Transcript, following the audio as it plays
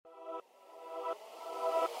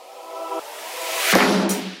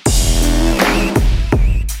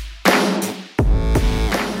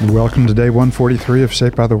Welcome to day 143 of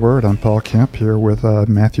Shaped by the Word. I'm Paul Kemp here with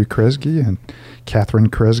Matthew Kresge and Catherine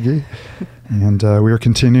Kresge. And we are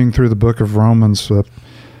continuing through the book of Romans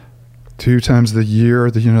 2 times the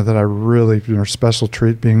year. That I really, special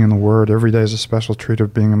treat being in the Word. Every day is a special treat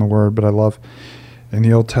of being in the Word. But I love in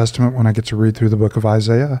the Old Testament when I get to read through the book of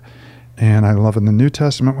Isaiah. And I love in the New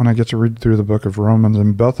Testament when I get to read through the book of Romans.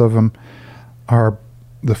 And both of them are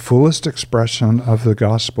the fullest expression of the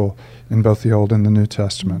gospel in both the Old and the New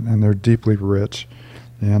Testament, and they're deeply rich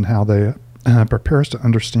in how they prepare us to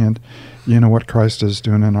understand, what Christ is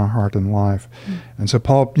doing in our heart and life. And so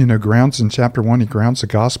Paul, grounds in chapter 1, he grounds the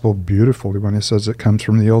gospel beautifully when he says it comes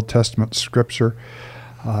from the Old Testament scripture,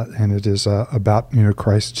 and it is about,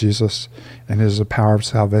 Christ Jesus, and it is a power of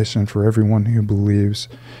salvation for everyone who believes.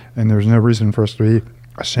 And there's no reason for us to be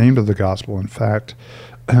ashamed of the gospel. In fact,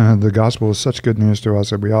 the gospel is such good news to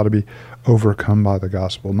us that we ought to be overcome by the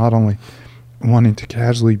gospel, not only wanting to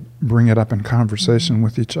casually bring it up in conversation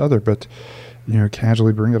with each other, but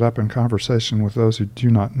casually bring it up in conversation with those who do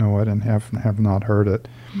not know it and have not heard it.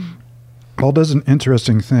 Paul does an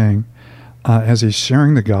interesting thing as he's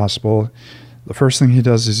sharing the gospel. The first thing he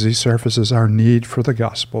does is he surfaces our need for the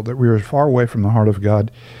gospel, that we are as far away from the heart of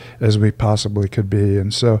God as we possibly could be.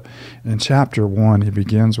 And so in chapter 1, he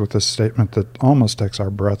begins with a statement that almost takes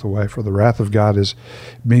our breath away. For the wrath of God is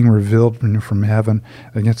being revealed from heaven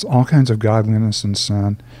against all kinds of godliness and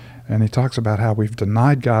sin. And he talks about how we've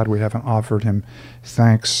denied God, we haven't offered him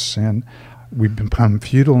thanks, and we've become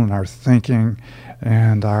futile in our thinking,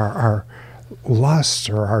 and our lusts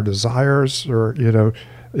or our desires or,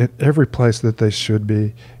 at every place that they should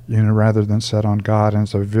be, rather than set on God. And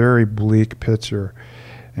it's a very bleak picture.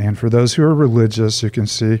 And for those who are religious, you can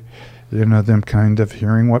see, them kind of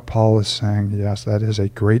hearing what Paul is saying. Yes, that is a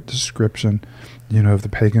great description, of the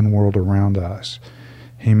pagan world around us.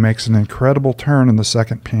 He makes an incredible turn in the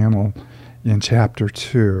second panel in chapter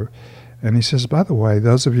 2. And he says, by the way,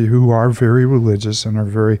 those of you who are very religious and are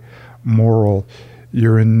very moral,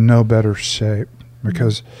 you're in no better shape,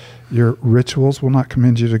 because your rituals will not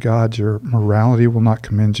commend you to God. Your morality will not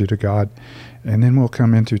commend you to God. And then we'll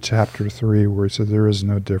come into chapter 3 where he said there is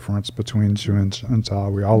no difference between Jew and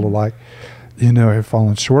Gentile. We all alike, have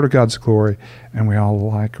fallen short of God's glory, and we all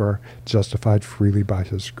alike are justified freely by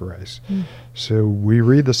his grace. So we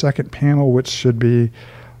read the second panel, which should be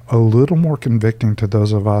a little more convicting to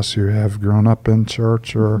those of us who have grown up in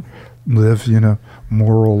church or live,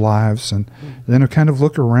 moral lives, and, kind of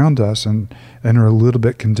look around us and are a little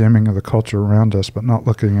bit condemning of the culture around us, but not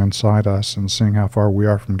looking inside us and seeing how far we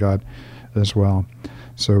are from God as well.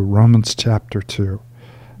 So Romans chapter 2.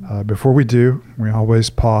 Before we do, we always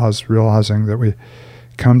pause, realizing that we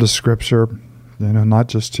come to Scripture, not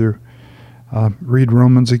just to read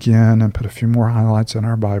Romans again and put a few more highlights in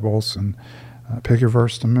our Bibles and pick a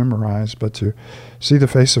verse to memorize, but to see the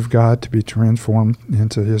face of God, to be transformed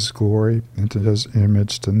into his glory, into his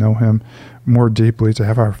image, to know him more deeply, to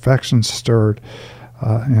have our affections stirred,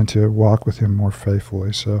 and to walk with him more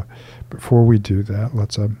faithfully. So before we do that,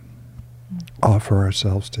 let's offer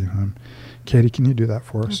ourselves to him. Katie, can you do that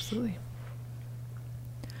for us? Absolutely.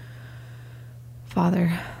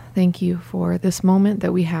 Father, thank you for this moment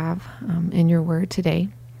that we have in your word today,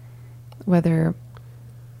 whether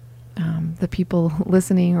the people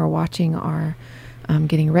listening or watching are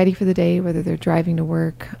getting ready for the day, whether they're driving to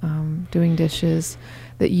work, doing dishes,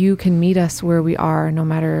 that you can meet us where we are, no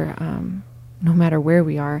matter where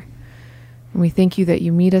we are. And we thank you that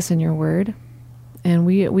you meet us in your word. And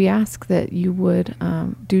we ask that you would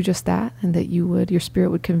do just that, and that your Spirit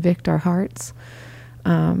would convict our hearts.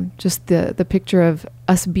 Just the picture of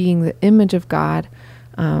us being the image of God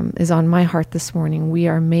is on my heart this morning. We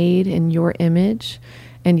are made in your image,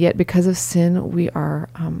 and yet because of sin, we are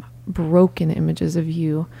broken images of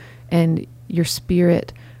you. And your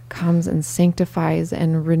Spirit comes and sanctifies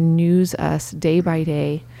and renews us day by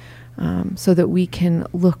day, so that we can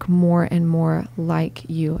look more and more like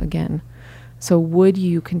you again. So would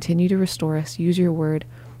you continue to restore us, use your word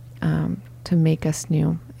to make us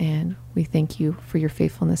new. And we thank you for your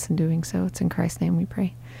faithfulness in doing so. It's in Christ's name we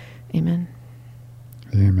pray. Amen.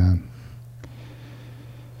 Amen.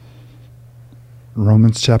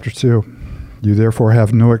 Romans chapter 2. You therefore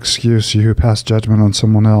have no excuse, you who pass judgment on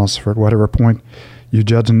someone else. For at whatever point you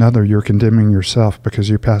judge another, you're condemning yourself, because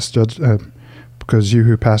you who pass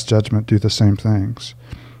judgment do the same things.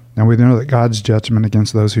 Now we know that God's judgment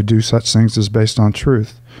against those who do such things is based on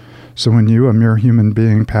truth. So when you, a mere human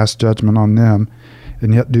being, pass judgment on them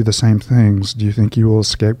and yet do the same things, do you think you will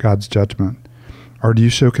escape God's judgment? Or do you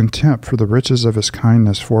show contempt for the riches of his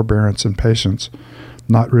kindness, forbearance, and patience,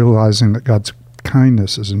 not realizing that God's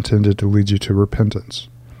kindness is intended to lead you to repentance?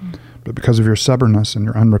 But because of your stubbornness and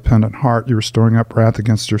your unrepentant heart, you are storing up wrath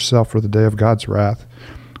against yourself for the day of God's wrath,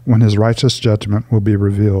 when his righteous judgment will be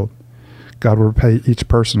revealed. God will repay each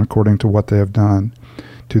person according to what they have done.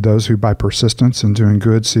 To those who by persistence in doing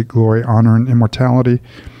good seek glory, honor, and immortality,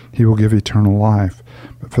 he will give eternal life.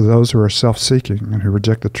 But for those who are self-seeking and who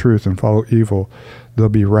reject the truth and follow evil, there'll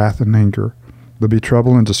be wrath and anger. There'll be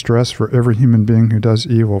trouble and distress for every human being who does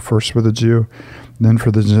evil, first for the Jew, then for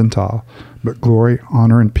the Gentile. But glory,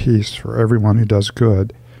 honor, and peace for everyone who does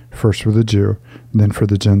good, first for the Jew, then for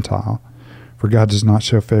the Gentile. For God does not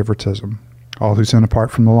show favoritism. All who sin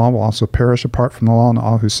apart from the law will also perish apart from the law, and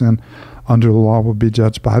all who sin under the law will be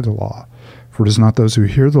judged by the law. For it is not those who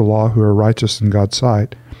hear the law who are righteous in God's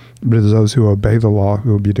sight, but it is those who obey the law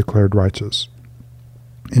who will be declared righteous.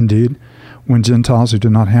 Indeed, when Gentiles who do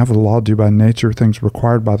not have the law do by nature things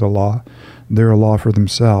required by the law, they are a law for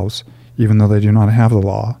themselves, even though they do not have the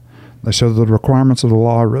law. They show that the requirements of the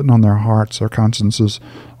law are written on their hearts, their consciences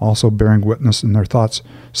also bearing witness in their thoughts,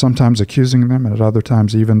 sometimes accusing them and at other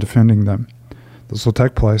times even defending them. This will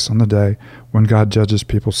take place on the day when God judges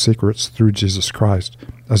people's secrets through Jesus Christ,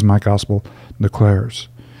 as my gospel declares.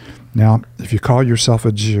 Now, if you call yourself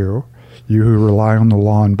a Jew, you who rely on the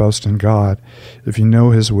law and boast in God, if you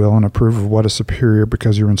know his will and approve of what is superior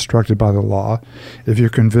because you're instructed by the law, if you're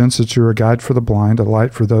convinced that you're a guide for the blind, a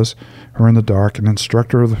light for those who are in the dark, an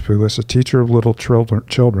instructor of the foolish, a teacher of little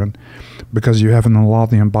children, because you have in the law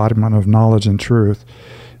the embodiment of knowledge and truth,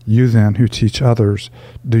 you then who teach others,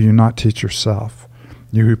 do you not teach yourself?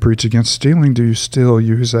 You who preach against stealing, do you steal?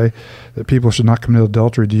 You who say that people should not commit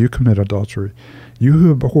adultery, do you commit adultery? You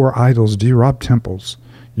who abhor idols, do you rob temples?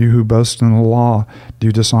 You who boast in the law, do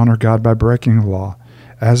you dishonor God by breaking the law?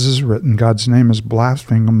 As is written, God's name is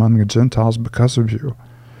blasphemed among the Gentiles because of you.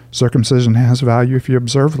 Circumcision has value if you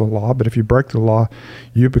observe the law, but if you break the law,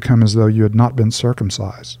 you become as though you had not been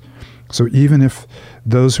circumcised. So even if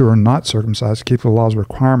those who are not circumcised keep the law's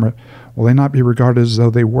requirement, will they not be regarded as though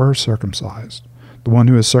they were circumcised? The one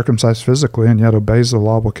who is circumcised physically and yet obeys the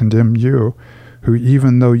law will condemn you, who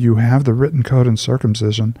even though you have the written code in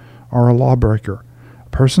circumcision, are a lawbreaker. A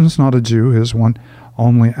person is not a Jew, he is one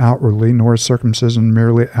only outwardly, nor is circumcision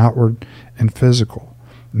merely outward and physical.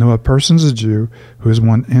 No, a person is a Jew who is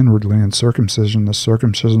one inwardly, and circumcision, the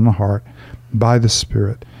circumcision of the heart, by the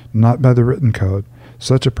Spirit, not by the written code.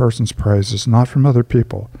 Such a person's praise is not from other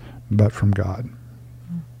people, but from God.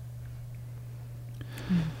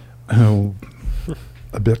 Oh,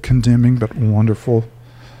 a bit condemning, but wonderful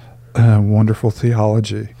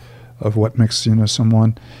theology of what makes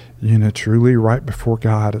someone truly right before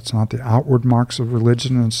God. It's not the outward marks of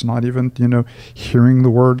religion, and it's not even hearing the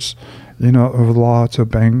words of the law. It's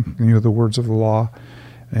obeying the words of the law,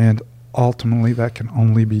 and ultimately that can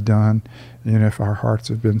only be done if our hearts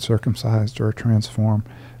have been circumcised or transformed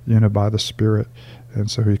by the Spirit. And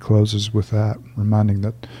so he closes with that, reminding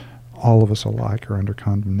that all of us alike are under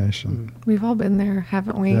condemnation. We've all been there,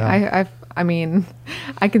 haven't we? Yeah. I mean,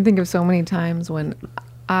 I can think of so many times when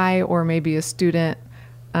I, or maybe a student,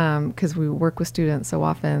 because we work with students so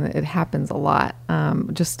often, it happens a lot.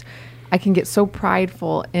 I can get so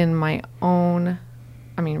prideful in my own,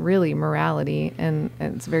 really morality, and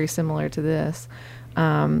it's very similar to this,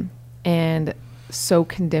 and so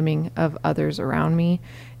condemning of others around me.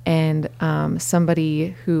 And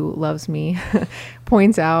somebody who loves me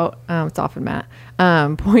points out, it's often Matt,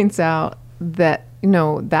 points out that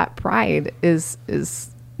that pride is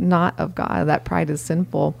not of God. That pride is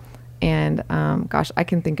sinful. And I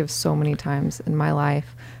can think of so many times in my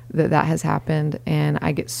life that has happened, and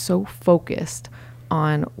I get so focused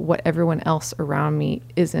on what everyone else around me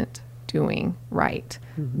isn't doing right,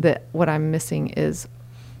 that what I'm missing is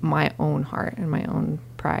my own heart and my own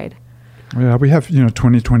pride. Yeah, we have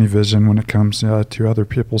 20/20 vision when it comes to other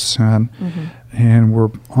people's sin, and we're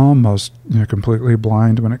almost completely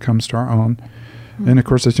blind when it comes to our own. And of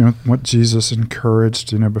course, it's what Jesus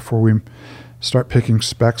encouraged before we start picking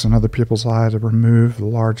specks in other people's eye, to remove the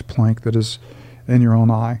large plank that is in your own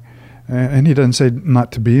eye. And he doesn't say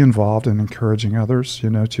not to be involved in encouraging others,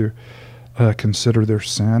 to consider their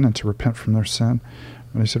sin and to repent from their sin.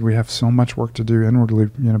 But he said we have so much work to do inwardly,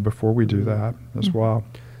 before we do that as well.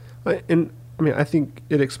 And I think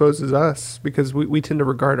it exposes us, because we tend to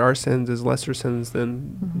regard our sins as lesser sins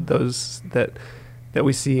than those that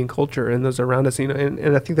we see in culture and those around us.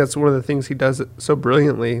 And I think that's one of the things he does so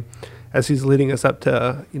brilliantly as he's leading us up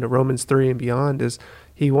to Romans 3 and beyond, is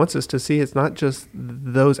he wants us to see it's not just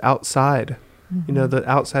those outside You know, the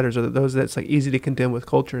outsiders are those that's like easy to condemn with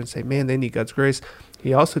culture and say, man, they need God's grace.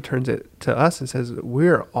 He also turns it to us and says,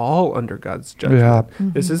 we're all under God's judgment. Yeah.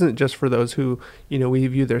 This isn't just for those who, you know, we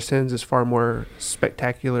view their sins as far more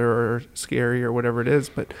spectacular or scary or whatever it is.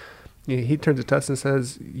 But you know, he turns it to us and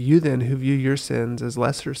says, you then who view your sins as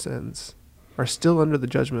lesser sins are still under the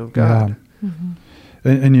judgment of God. Yeah.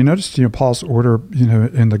 And you notice, you know, Paul's order, you know,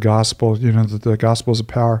 in the gospel, you know, that the gospel is the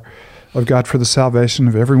power of God for the salvation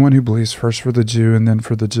of everyone who believes, first for the Jew and then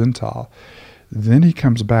for the Gentile. Then he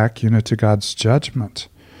comes back, you know, to God's judgment.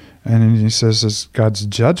 And he says as God's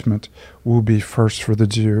judgment will be first for the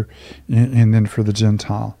Jew and then for the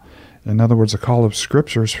Gentile. In other words, the call of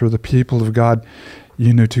Scripture is for the people of God,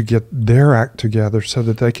 you know, to get their act together so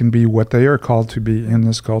that they can be what they are called to be in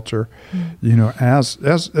this culture, you know, as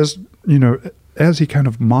you know, as he kind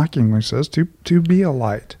of mockingly says, to be a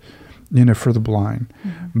light, you know, for the blind.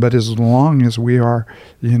 But as long as we are,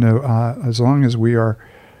 you know, as long as we are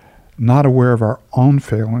not aware of our own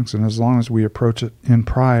failings, and as long as we approach it in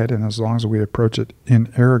pride, and as long as we approach it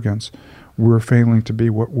in arrogance, we're failing to be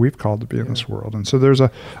what we've called to be in this world. And so there's a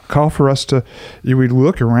call for us to, we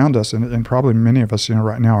look around us, and probably many of us, you know,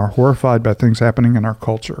 right now are horrified by things happening in our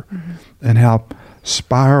culture and how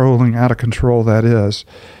spiraling out of control that is.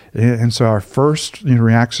 And so our first, you know,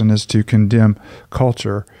 reaction is to condemn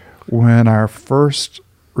culture, when our first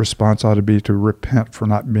response ought to be to repent for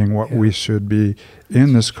not being what we should be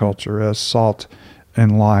in this culture as salt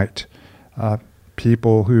and light,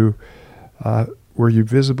 people who, where you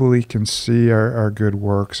visibly can see our good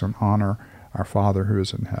works and honor our Father who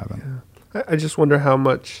is in heaven. I just wonder how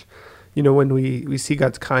much, you know, when we see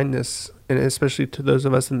God's kindness, and especially to those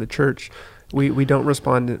of us in the church, we don't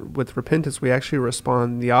respond with repentance. We actually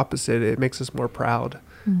respond the opposite. It makes us more proud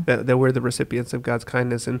that we're the recipients of God's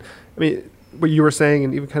kindness. And I mean, what you were saying,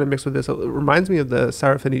 and even kind of mixed with this, it reminds me of the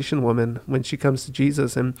Syrophoenician woman when she comes to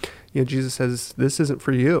Jesus, and you know, Jesus says, "This isn't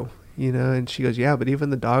for you." You know, and she goes, "Yeah, but even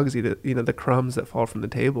the dogs eat it, you know, the crumbs that fall from the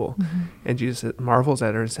table." And Jesus marvels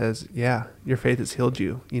at her and says, "Yeah, your faith has healed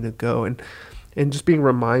you. You know, go." And just being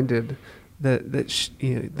reminded that she,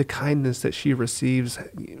 you know, the kindness that she receives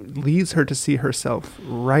leads her to see herself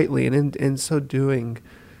rightly, and in so doing,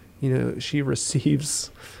 you know, she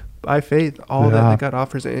receives by faith all that God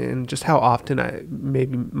offers. And just how often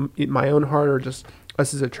maybe in my own heart, or just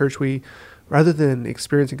us as a church, we, rather than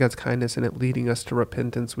experiencing God's kindness and it leading us to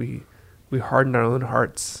repentance, we harden our own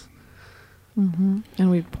hearts. And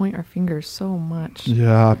we point our fingers so much.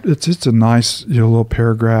 Yeah, it's a nice, you know, little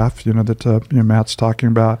paragraph, you know, that you know, Matt's talking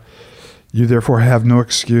about. You therefore have no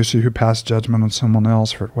excuse, you who pass judgment on someone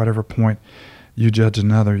else, for at whatever point you judge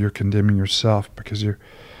another, you're condemning yourself, because you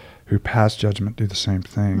who pass judgment do the same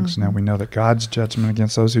things. Now we know that God's judgment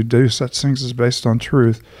against those who do such things is based on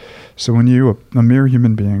truth. So when you, a mere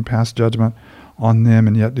human being, pass judgment on them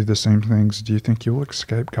and yet do the same things, do you think you will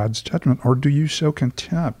escape God's judgment, or do you show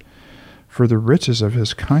contempt for the riches of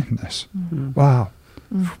his kindness? Wow.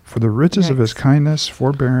 For the riches of his kindness,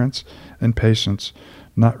 forbearance, and patience,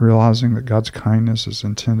 not realizing that God's kindness is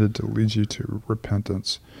intended to lead you to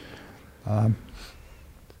repentance. The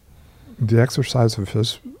exercise of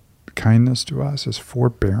his kindness to us is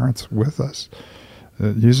forbearance with us,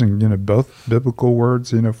 using, you know, both biblical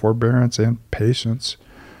words, you know, forbearance and patience,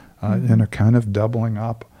 you know, kind of doubling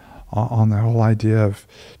up on the whole idea of,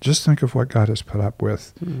 just think of what God has put up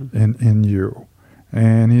with in you,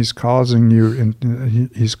 and he's causing you,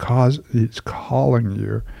 and he's calling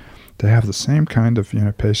you to have the same kind of, you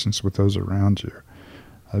know, patience with those around you.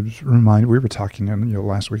 I was reminded, we were talking, you know,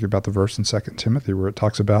 last week about the verse in 2 Timothy where it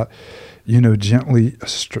talks about, you know, gently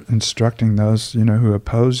instructing those, you know, who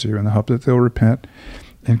oppose you in the hope that they'll repent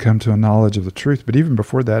and come to a knowledge of the truth. But even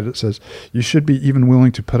before that, it says you should be even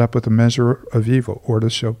willing to put up with a measure of evil, or to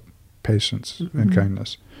show patience and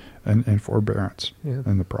kindness and forbearance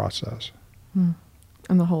in the process.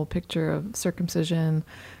 And the whole picture of circumcision,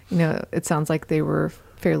 you know, it sounds like they were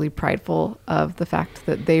fairly prideful of the fact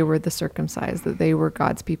that they were the circumcised, that they were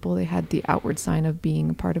God's people. They had the outward sign of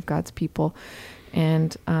being a part of God's people.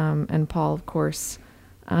 And Paul, of course,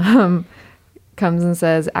 comes and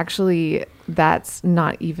says, actually, that's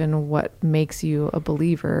not even what makes you a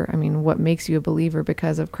believer. I mean, what makes you a believer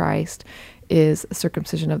because of Christ is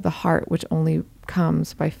circumcision of the heart, which only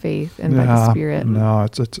comes by faith and by the Spirit. No,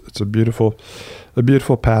 it's a beautiful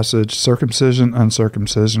passage. Circumcision,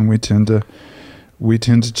 uncircumcision. We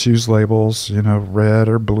tend to choose labels, you know, red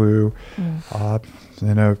or blue,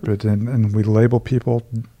 you know, and we label people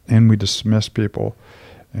and we dismiss people,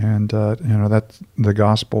 and you know, that the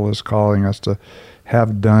gospel is calling us to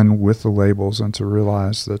have done with the labels and to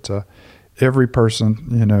realize that every person,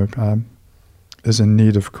 you know, is in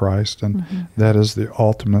need of Christ, and that is the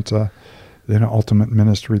ultimate ultimate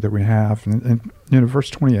ministry that we have. And verse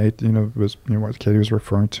 28, was what Katie was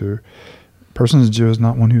referring to. A person is a Jew is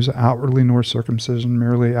not one who's outwardly nor circumcision,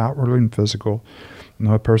 merely outwardly and physical.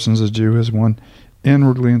 No, a person is a Jew is one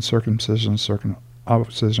inwardly in circumcision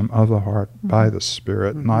of the heart by the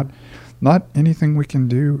Spirit, not anything we can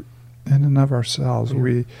do in and of ourselves.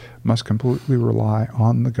 We must completely rely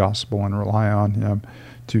on the gospel and rely on Him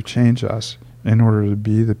to change us in order to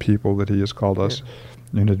be the people that He has called us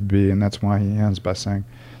to be. And that's why He ends by saying,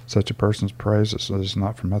 such a person's praises is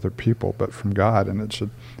not from other people, but from God. And it should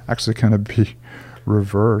actually kind of be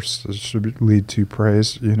reversed. It should lead to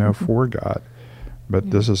praise, for God.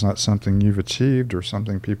 But this is not something you've achieved or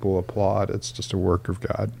something people applaud. It's just a work of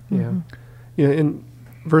God. Yeah. In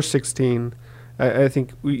verse 16, I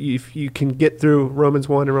think if you can get through Romans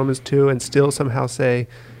 1 and Romans 2 and still somehow say,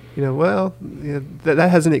 that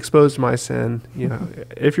hasn't exposed my sin.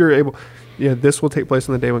 If you're able, this will take place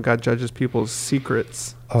on the day when God judges people's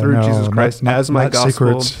secrets through Jesus Christ, as my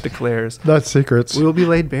gospel declares. Not secrets. We will be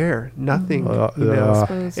laid bare. Nothing.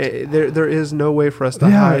 There is no way for us to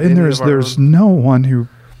hide. And there's no one who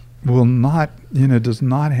will not, does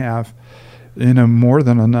not have, more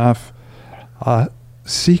than enough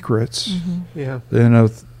secrets,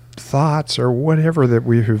 thoughts or whatever that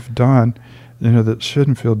we have done, that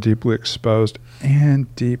shouldn't feel deeply exposed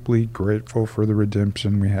and deeply grateful for the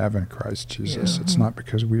redemption we have in Christ Jesus. It's not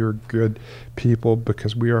because we are good people,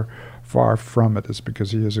 because we are far from it. It's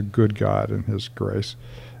because He is a good God and His grace,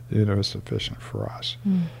 is sufficient for us.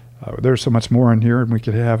 There's so much more in here, and we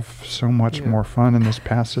could have so much more fun in this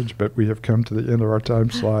passage, but we have come to the end of our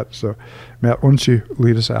time slot. So, Matt, why don't you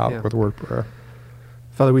lead us out with a word of prayer?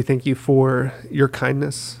 Father, we thank You for Your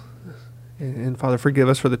kindness. And Father, forgive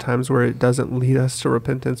us for the times where it doesn't lead us to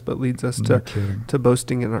repentance, but leads us to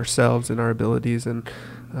boasting in ourselves and our abilities and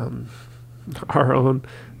our own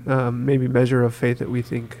maybe measure of faith that we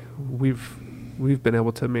think we've been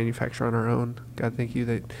able to manufacture on our own. God, thank You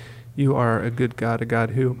that You are a good God, a God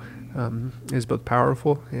who is both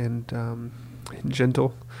powerful and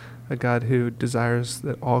gentle, a God who desires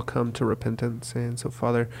that all come to repentance. And so,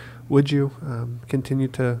 Father, would You continue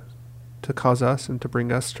to cause us and to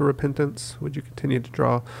bring us to repentance? Would You continue to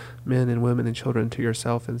draw men and women and children to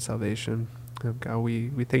Yourself and salvation? God, we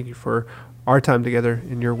thank You for our time together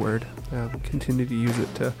in Your word. Continue to use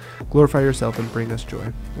it to glorify Yourself and bring us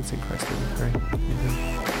joy. It's in Christ's name we pray.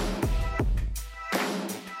 Amen.